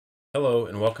Hello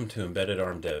and welcome to Embedded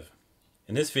ARM Dev.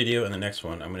 In this video and the next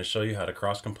one, I'm going to show you how to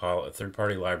cross-compile a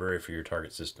third-party library for your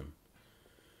target system.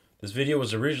 This video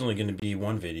was originally going to be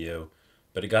one video,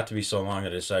 but it got to be so long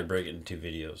that I decided to break it into two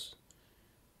videos.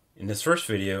 In this first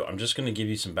video, I'm just going to give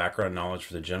you some background knowledge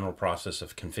for the general process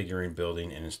of configuring,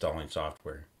 building, and installing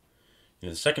software. In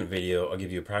the second video, I'll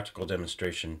give you a practical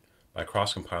demonstration by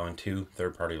cross-compiling two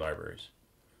third-party libraries.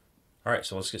 Alright,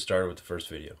 so let's get started with the first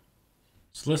video.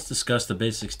 So let's discuss the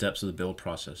basic steps of the build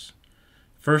process.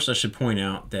 First, I should point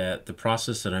out that the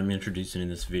process that I'm introducing in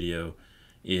this video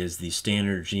is the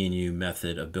standard GNU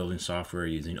method of building software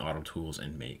using AutoTools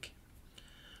and Make.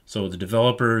 So the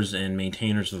developers and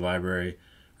maintainers of the library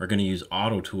are going to use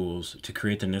AutoTools to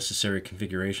create the necessary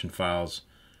configuration files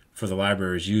for the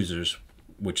library's users,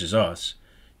 which is us,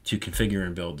 to configure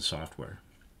and build the software.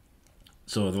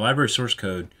 So the library source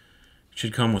code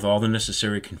should come with all the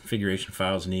necessary configuration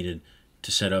files needed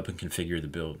to set up and configure the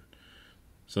build.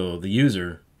 So the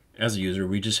user, as a user,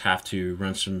 we just have to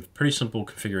run some pretty simple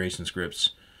configuration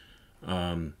scripts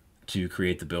to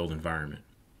create the build environment.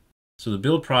 So the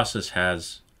build process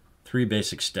has three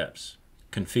basic steps: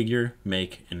 configure,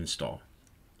 make, and install.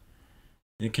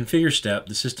 In the configure step,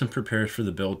 the system prepares for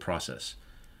the build process.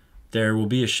 There will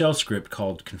be a shell script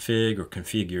called config or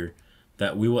configure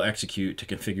that we will execute to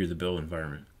configure the build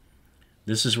environment.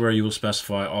 This is where you will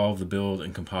specify all of the build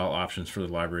and compile options for the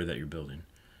library that you're building.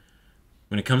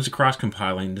 When it comes to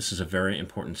cross-compiling, this is a very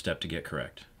important step to get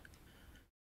correct.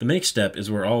 The make step is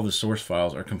where all of the source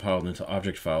files are compiled into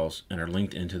object files and are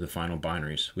linked into the final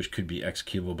binaries, which could be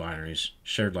executable binaries,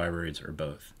 shared libraries, or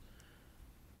both.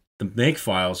 The make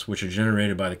files, which are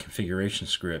generated by the configuration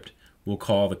script, will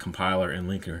call the compiler and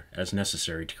linker as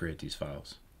necessary to create these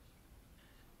files.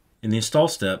 In the install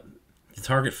step, the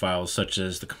target files, such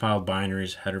as the compiled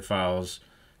binaries, header files,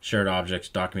 shared objects,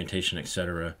 documentation,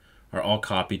 etc., are all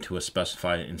copied to a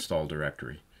specified install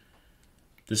directory.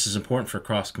 This is important for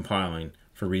cross-compiling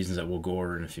for reasons that we'll go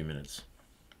over in a few minutes.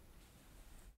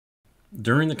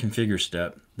 During the configure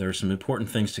step, there are some important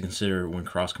things to consider when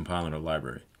cross-compiling a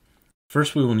library.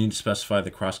 First, we will need to specify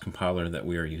the cross-compiler that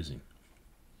we are using.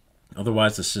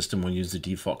 Otherwise, the system will use the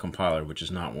default compiler, which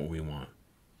is not what we want.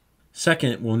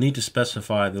 Second, we'll need to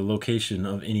specify the location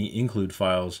of any include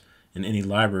files and any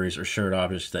libraries or shared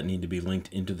objects that need to be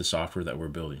linked into the software that we're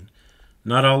building.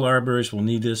 Not all libraries will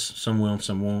need this, some will and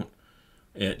some won't.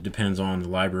 It depends on the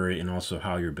library and also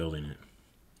how you're building it.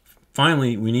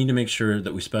 Finally, we need to make sure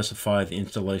that we specify the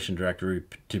installation directory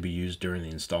to be used during the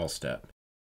install step.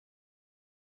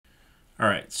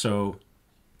 Alright, so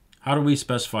how do we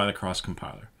specify the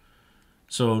cross-compiler?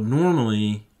 So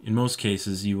normally, in most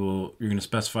cases, you're going to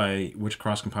specify which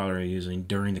cross-compiler you're using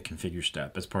during the configure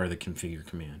step as part of the configure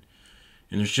command.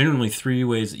 And there's generally three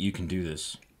ways that you can do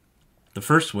this. The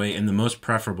first way, and the most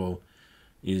preferable,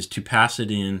 is to pass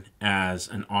it in as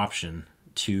an option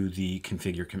to the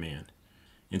configure command.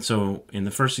 And so in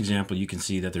the first example, you can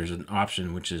see that there's an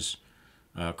option which is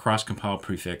cross-compile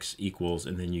prefix equals,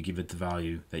 and then you give it the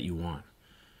value that you want.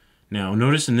 Now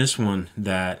notice in this one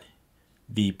that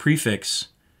the prefix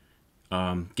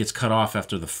gets cut off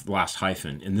after the last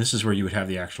hyphen, and this is where you would have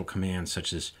the actual commands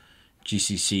such as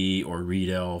gcc or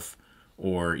readelf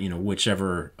or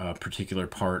whichever particular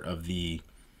part of the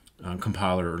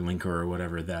compiler or linker or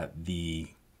whatever that the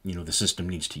system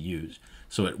needs to use.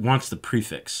 So it wants the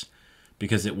prefix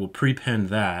because it will prepend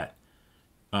that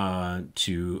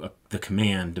to the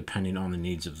command depending on the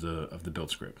needs of the build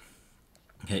script.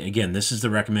 Okay, again, this is the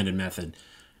recommended method.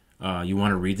 You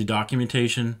want to read the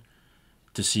documentation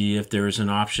to see if there is an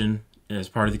option as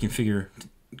part of the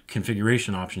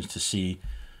configuration options to see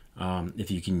if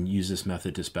you can use this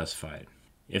method to specify it.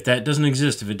 If that doesn't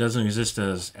exist, if it doesn't exist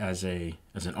as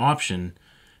an option,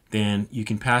 then you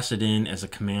can pass it in as a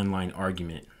command line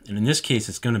argument. And in this case,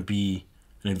 it's going to be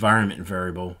an environment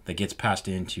variable that gets passed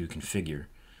into configure.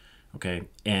 Okay,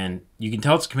 and you can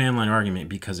tell it's a command line argument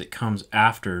because it comes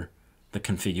after the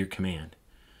configure command.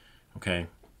 Okay,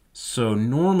 so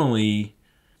normally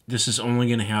this is only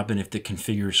going to happen if the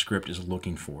configure script is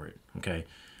looking for it. Okay,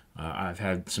 I've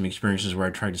had some experiences where I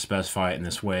tried to specify it in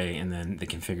this way, and then the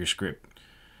configure script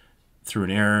threw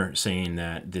an error saying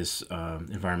that this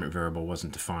environment variable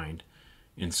wasn't defined.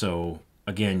 And so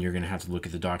again, you're going to have to look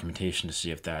at the documentation to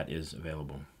see if that is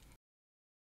available.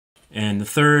 And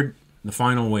the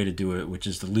final way to do it, which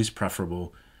is the least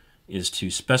preferable, is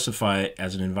to specify it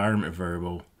as an environment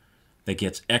variable that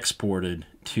gets exported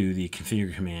to the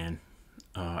configure command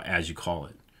as you call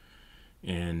it.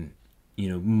 And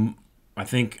I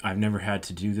think I've never had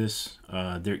to do this.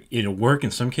 It'll work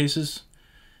in some cases,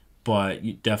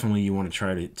 but definitely you want to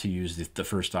try to use the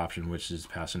first option, which is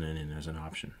passing it in as an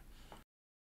option.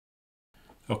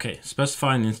 Okay,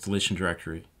 specifying the installation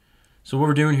directory. So what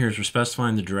we're doing here is we're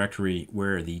specifying the directory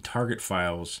where the target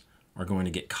files are going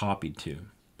to get copied to.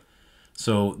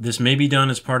 So this may be done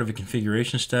as part of a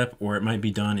configuration step, or it might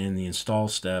be done in the install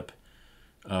step.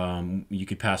 You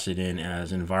could pass it in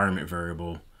as an environment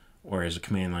variable or as a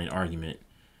command line argument.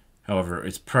 However,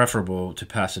 it's preferable to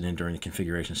pass it in during the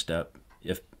configuration step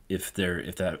if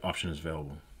that option is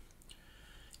available.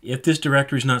 If this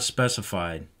directory is not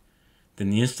specified, then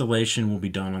the installation will be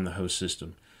done on the host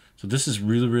system. So this is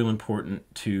really important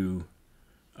to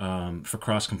for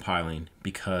cross-compiling,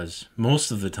 because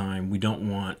most of the time we don't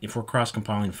want, if we're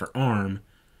cross-compiling for ARM,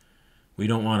 we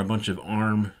don't want a bunch of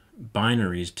ARM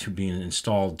binaries to be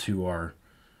installed to our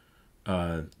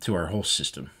host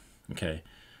system, okay?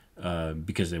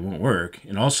 Because they won't work.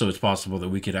 And also it's possible that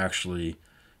we could actually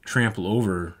trample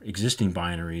over existing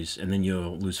binaries and then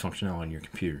you'll lose functionality on your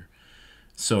computer.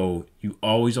 So you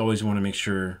always want to make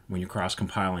sure when you're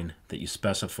cross-compiling that you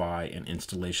specify an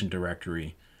installation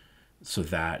directory so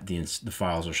that the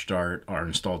files are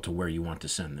installed to where you want to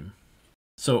send them.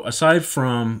 So aside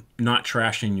from not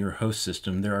trashing your host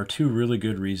system, there are two really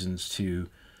good reasons to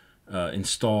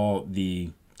install the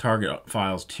target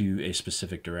files to a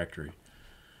specific directory.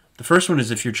 The first one is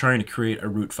if you're trying to create a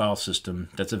root file system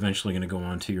that's eventually going to go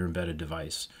onto your embedded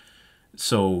device.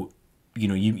 So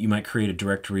you might create a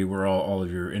directory where all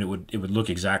of your, and it would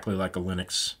look exactly like a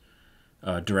Linux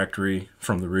directory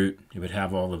from the root. It would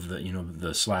have all of the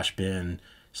the /bin,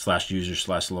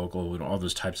 /user, /local, and all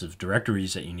those types of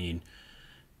directories that you need,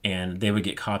 and they would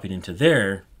get copied into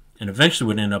there, and eventually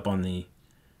would end up on the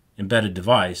embedded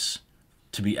device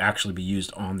to actually be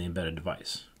used on the embedded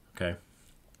device. Okay,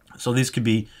 so these could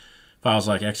be files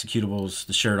like executables,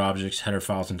 the shared objects, header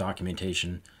files, and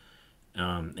documentation,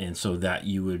 and so that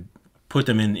you would put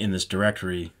them in this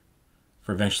directory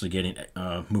for eventually getting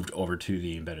moved over to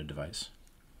the embedded device.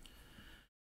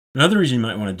 Another reason you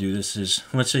might want to do this is,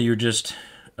 let's say you're just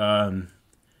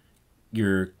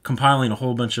you're compiling a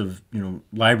whole bunch of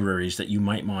libraries that you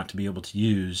might want to be able to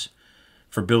use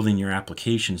for building your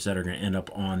applications that are going to end up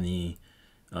on the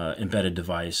embedded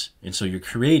device, and so you're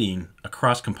creating a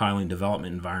cross-compiling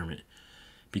development environment.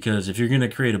 Because if you're going to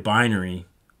create a binary,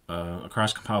 a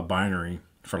cross-compiled binary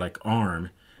for like ARM,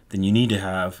 then you need to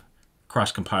have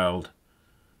cross-compiled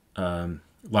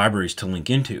libraries to link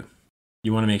into.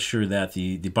 You want to make sure that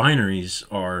the binaries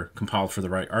are compiled for the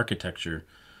right architecture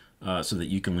so that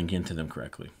you can link into them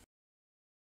correctly.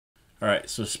 All right,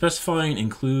 so specifying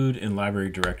include and library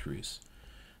directories.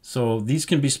 So these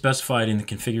can be specified in the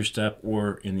configure step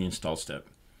or in the install step.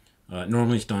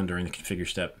 Normally it's done during the configure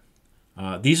step.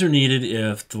 These are needed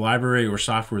if the library or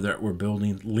software that we're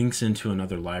building links into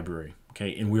another library.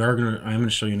 Okay, and I'm going to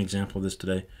show you an example of this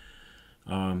today.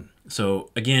 So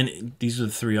again, these are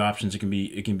the three options. It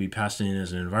can be passed in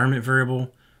as an environment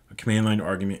variable, a command line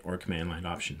argument, or a command line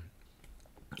option.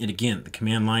 And again, the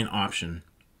command line option,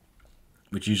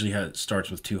 which usually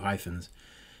starts with 2 hyphens,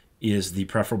 is the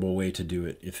preferable way to do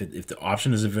it. If the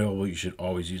option is available, you should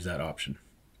always use that option.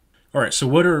 All right, so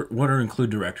what are include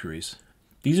directories?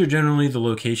 These are generally the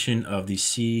location of the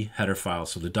C header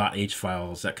files, so the .h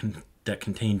files that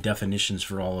contain definitions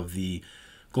for all of the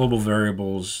global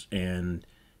variables and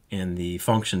the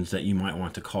functions that you might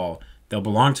want to call. They'll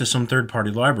belong to some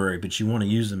third-party library, but you want to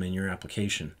use them in your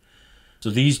application. So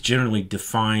these generally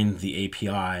define the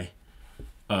API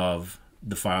of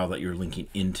the file that you're linking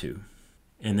into.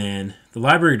 And then the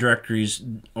library directories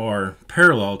are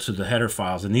parallel to the header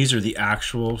files, and these are the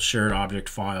actual shared object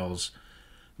files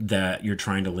that you're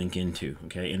trying to link into.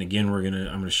 Okay, and again, I'm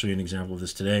going to show you an example of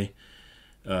this today.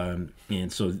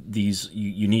 And so these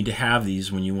you need to have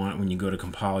these when you go to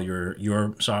compile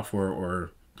your software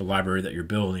or the library that you're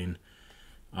building.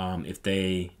 If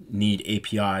they need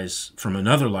APIs from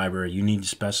another library, you need to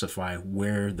specify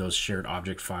where those shared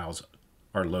object files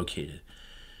are located.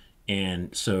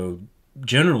 And so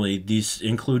generally, these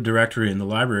include directory and the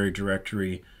library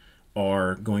directory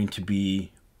are going to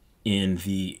be in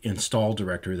the install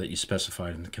directory that you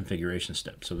specified in the configuration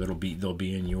step. So they'll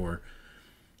be in your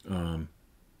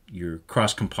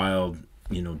cross-compiled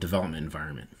development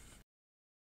environment.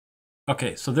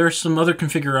 Okay, so there are some other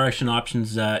configuration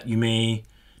options that you may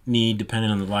need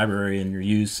depending on the library and your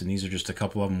use, and these are just a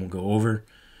couple of them we'll go over.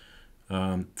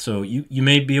 So you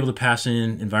may be able to pass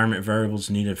in environment variables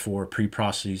needed for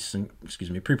pre-processing,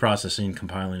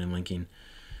 compiling, and linking.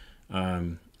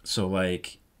 So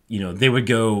like they would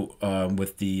go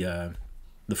with the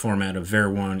format of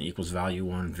var1 equals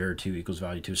value1, var2 equals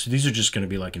value2. So these are just going to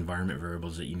be like environment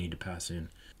variables that you need to pass in.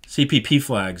 CPP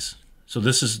flags. So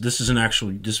this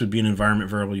would be an environment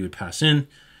variable you would pass in,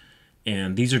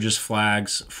 And these are just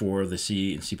flags for the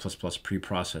C and C++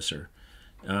 preprocessor.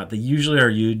 They usually are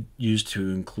used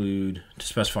to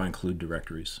specify include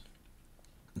directories.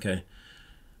 Okay,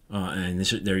 and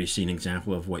there you see an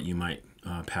example of what you might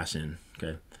pass in.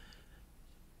 Okay,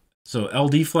 so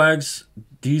LD flags,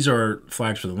 these are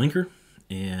flags for the linker,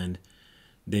 and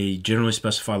they generally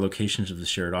specify locations of the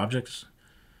shared objects.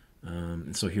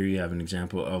 And so here you have an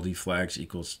example: LD flags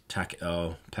equals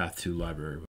TACL path to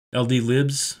library. LD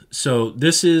libs. So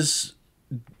this is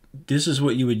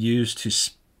what you would use to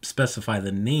specify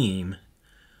the name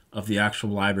of the actual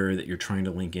library that you're trying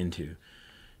to link into.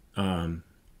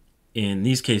 In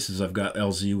these cases, I've got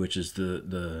LZ, which is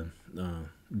the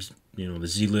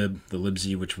zlib, the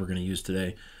libz, which we're going to use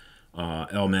today.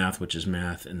 LMath, which is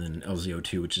math, and then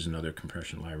LZO2, which is another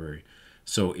compression library.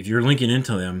 So if you're linking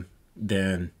into them,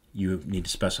 then you need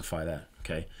to specify that.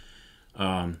 Okay.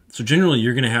 So generally,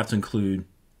 you're going to have to include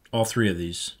all three of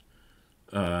these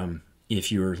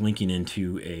if you're linking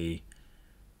into a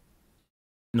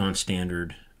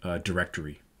non-standard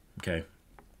directory. Okay.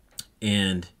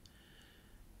 And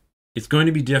it's going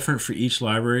to be different for each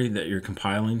library that you're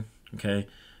compiling. Okay.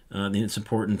 Then it's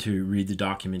important to read the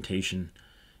documentation.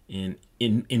 And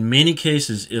in many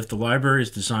cases, if the library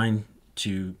is designed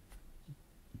to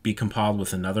be compiled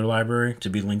with another library, to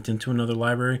be linked into another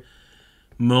library,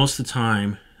 most of the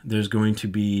time there's going to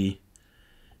be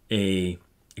a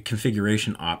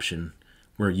configuration option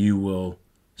where you will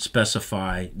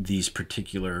specify these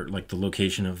particular, like the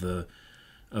location of the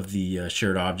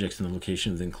shared objects and the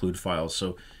location of the include files.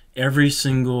 So every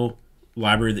single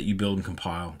library that you build and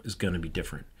compile is going to be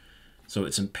different. So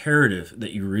it's imperative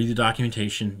that you read the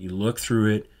documentation, you look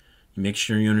through it, you make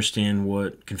sure you understand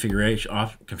what configuration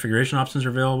options are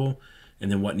available,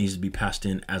 and then what needs to be passed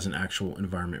in as an actual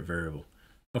environment variable.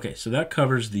 Okay, so that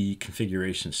covers the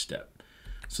configuration step.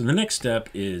 So the next step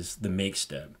is the make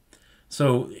step.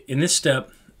 So in this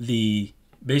step,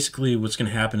 basically what's going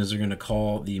to happen is they're going to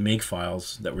call the make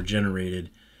files that were generated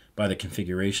by the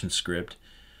configuration script.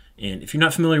 And if you're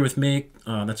not familiar with make,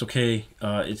 that's okay.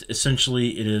 It's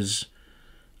essentially, it is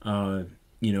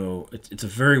it's a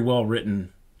very well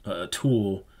written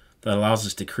tool that allows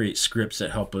us to create scripts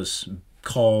that help us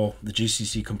call the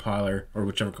GCC compiler or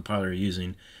whichever compiler you're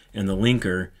using and the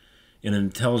linker in an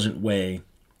intelligent way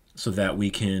so that we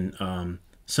can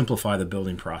simplify the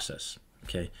building process.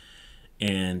 Okay,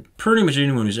 and pretty much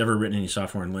anyone who's ever written any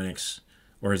software in Linux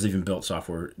or has even built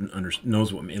software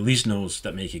knows at least knows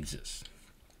that make exists.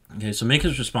 Okay, so make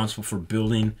is responsible for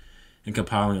building and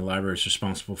compiling a library. It's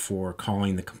responsible for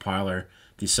calling the compiler,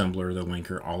 the assembler, the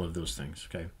linker, all of those things.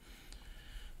 Okay.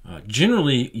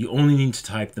 Generally, you only need to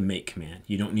type the make command.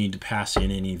 You don't need to pass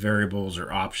in any variables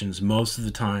or options. Most of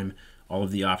the time, all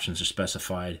of the options are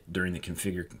specified during the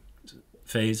configure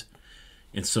phase.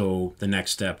 And so the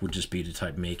next step would just be to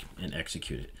type make and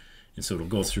execute it. And so it'll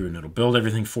go through and it'll build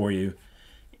everything for you.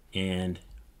 And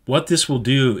what this will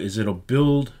do is it'll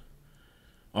build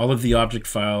all of the object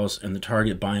files and the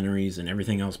target binaries and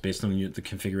everything else based on the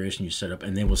configuration you set up,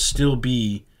 and they will still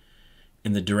be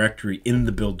in the directory, in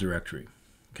the build directory.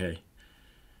 Okay.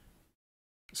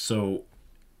 So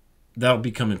that'll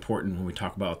become important when we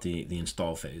talk about the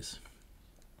install phase.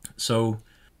 So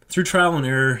through trial and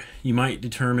error, you might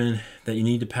determine that you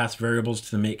need to pass variables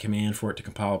to the make command for it to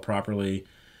compile properly.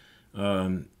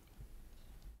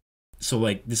 So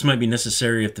like this might be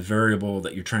necessary if the variable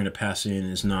that you're trying to pass in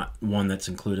is not one that's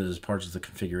included as part of the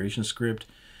configuration script.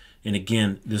 And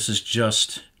again, this is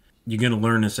just, you're going to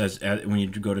learn this as when you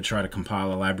go to try to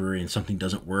compile a library and something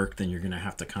doesn't work, then you're going to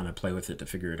have to kind of play with it to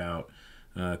figure it out.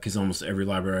 Because almost every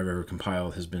library I've ever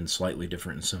compiled has been slightly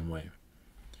different in some way.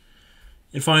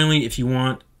 And finally, if you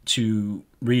want to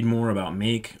read more about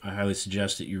make, I highly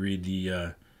suggest that you read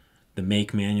the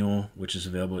make manual, which is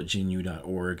available at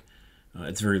gnu.org.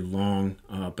 It's very long,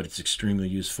 but it's extremely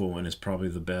useful, and it's probably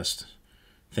the best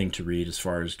thing to read as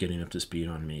far as getting up to speed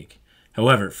on make.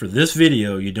 However, for this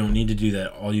video, you don't need to do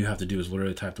that. All you have to do is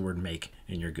literally type the word make,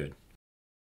 and you're good.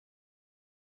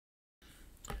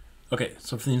 Okay,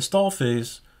 so for the install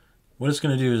phase, what it's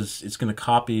going to do is it's going to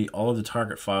copy all of the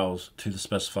target files to the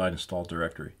specified install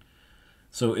directory.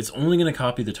 So it's only going to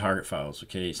copy the target files,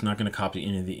 okay? It's not going to copy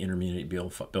any of the intermediate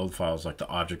build files like the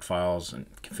object files and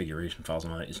configuration files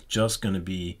and all that. It's just going to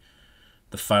be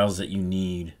the files that you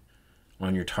need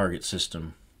on your target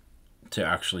system to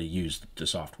actually use the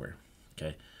software,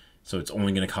 okay? So it's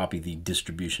only going to copy the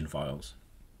distribution files.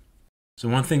 So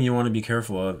one thing you want to be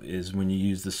careful of is when you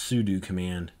use the sudo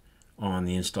command on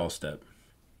the install step.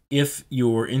 If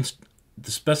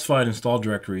the specified install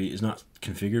directory is not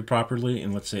configured properly,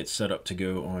 and let's say it's set up to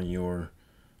go on your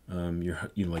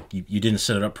you didn't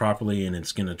set it up properly, and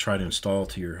it's going to try to install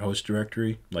to your host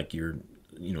directory, like your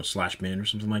 /bin or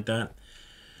something like that.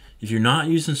 If you're not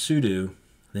using sudo,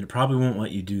 then it probably won't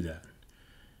let you do that.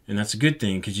 And that's a good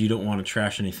thing, because you don't want to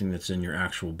trash anything that's in your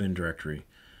actual bin directory.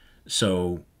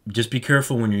 So just be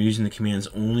careful when you're using the commands.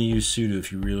 Only use sudo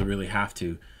if you really, really have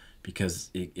to, because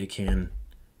it can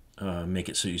make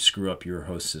it so you screw up your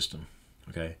host system.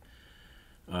 Okay.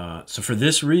 So for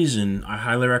this reason, I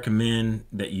highly recommend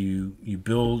that you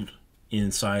build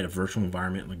inside a virtual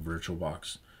environment like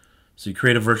VirtualBox. So you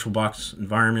create a VirtualBox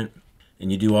environment,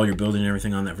 and you do all your building and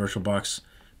everything on that VirtualBox,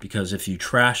 because if you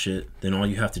trash it, then all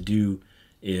you have to do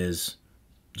is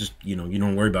just, you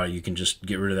don't worry about it. You can just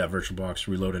get rid of that VirtualBox,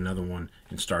 reload another one,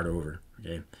 and start over.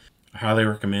 Okay. I highly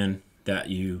recommend that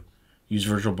you use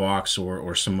VirtualBox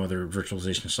or some other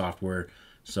virtualization software,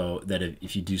 so that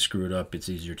if you do screw it up, it's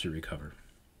easier to recover.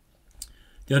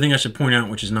 The other thing I should point out,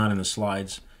 which is not in the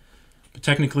slides, but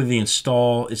technically the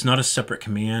install, it's not a separate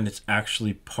command. It's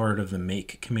actually part of the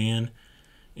make command,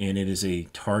 and it is a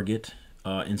target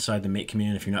inside the make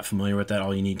command. If you're not familiar with that,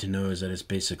 all you need to know is that it's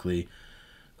basically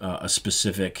a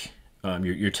specific,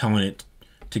 you're telling it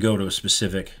to go to a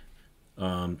specific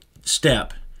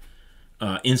step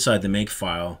inside the make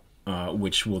file,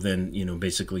 which will then,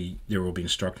 basically there will be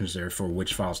instructions there for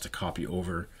which files to copy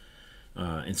over.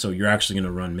 And so you're actually going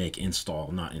to run make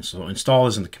install, not install. Install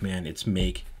isn't the command, it's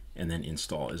make, and then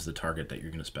install is the target that you're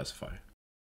going to specify.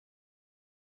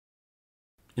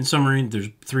 In summary, there's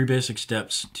 3 basic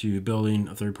steps to building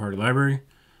a third-party library.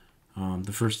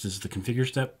 The first is the configure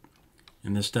step.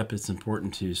 In this step, it's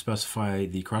important to specify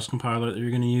the cross-compiler that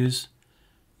you're going to use.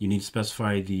 You need to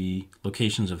specify the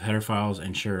locations of header files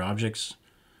and shared objects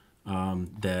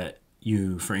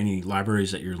for any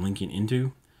libraries that you're linking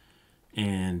into.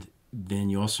 And then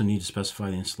you also need to specify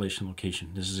the installation location.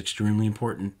 This is extremely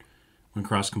important when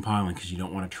cross-compiling, because you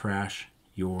don't want to trash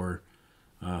your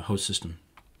host system.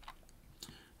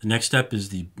 The next step is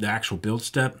the actual build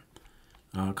step.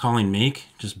 Calling make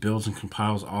just builds and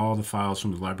compiles all the files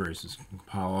from the libraries. It's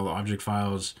compile all the object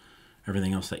files,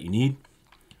 everything else that you need.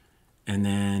 And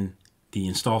then the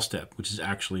install step, which is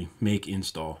actually make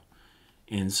install.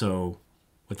 And so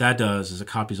what that does is it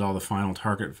copies all the final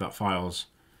target files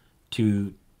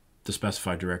to the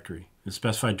specified directory. The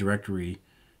specified directory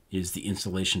is the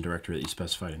installation directory that you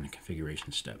specified in the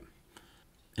configuration step.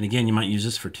 And again, you might use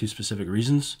this for 2 specific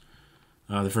reasons.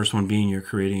 The first one being you're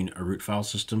creating a root file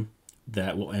system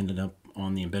that will end up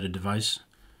on the embedded device,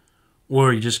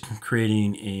 or you're just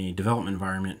creating a development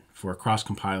environment for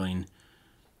cross-compiling,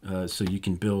 so you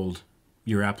can build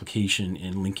your application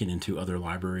and link it into other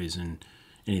libraries and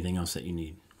anything else that you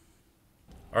need.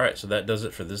 Alright, so that does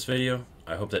it for this video.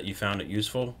 I hope that you found it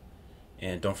useful,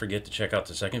 and don't forget to check out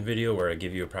the second video where I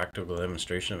give you a practical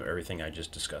demonstration of everything I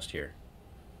just discussed here.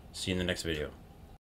 See you in the next video.